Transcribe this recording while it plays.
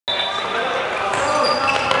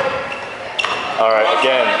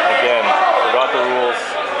Again, forgot the rules.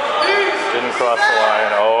 Didn't cross the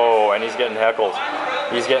line. Oh, and he's getting heckled.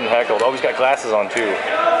 He's getting heckled. Oh, he's got glasses on too.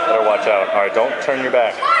 Better watch out. All right, don't turn your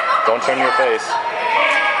back. Don't turn your face.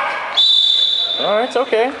 All right, it's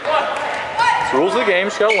okay. It's rules of the game.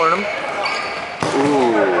 Just gotta learn them.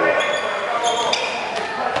 Ooh.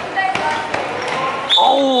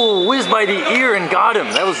 Oh, whizzed by the ear and got him.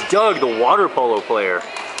 That was Doug, the water polo player.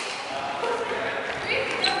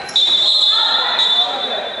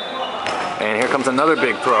 And here comes another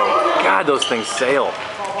big throw. God, those things sail.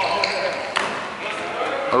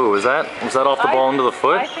 Oh, was that off the ball into the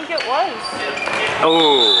foot? I think it was.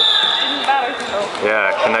 Oh. Didn't matter though.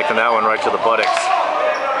 Yeah, connecting that one right to the buttocks.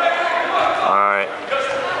 All right,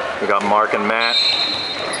 we got Mark and Matt.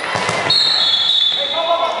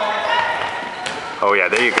 Oh yeah,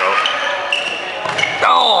 there you go.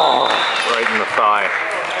 Oh, right in the thigh.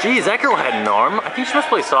 Geez, that girl had an arm. I think she must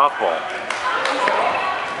play softball.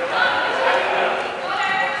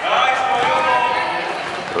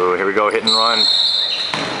 Oh, here we go, hit and run.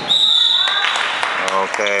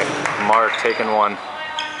 Okay, Mark taking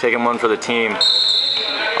one for the team.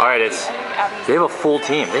 All right, they have a full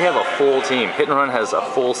team. They have a full team. Hit and run has a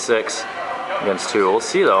full 6 against 2. We'll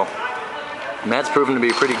see though. Matt's proven to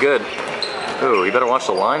be pretty good. Ooh, you better watch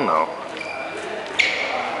the line though.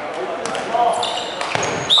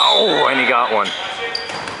 Oh, and he got one.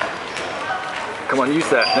 Come on, use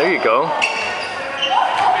that. There you go.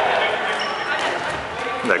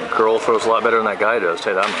 That girl throws a lot better than that guy does,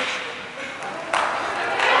 tell you that much.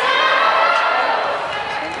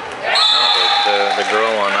 No, the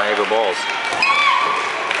girl on Niagara Balls.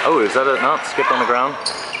 Oh, is that it? No, skipped on the ground.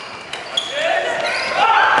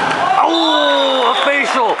 Oh, a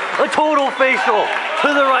facial! A total facial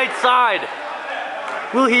to the right side.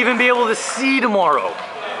 Will he even be able to see tomorrow?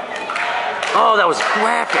 Oh, that was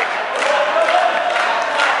graphic.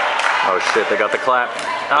 Oh shit, they got the clap.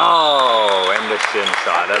 Oh, and the shin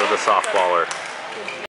shot out of the softballer.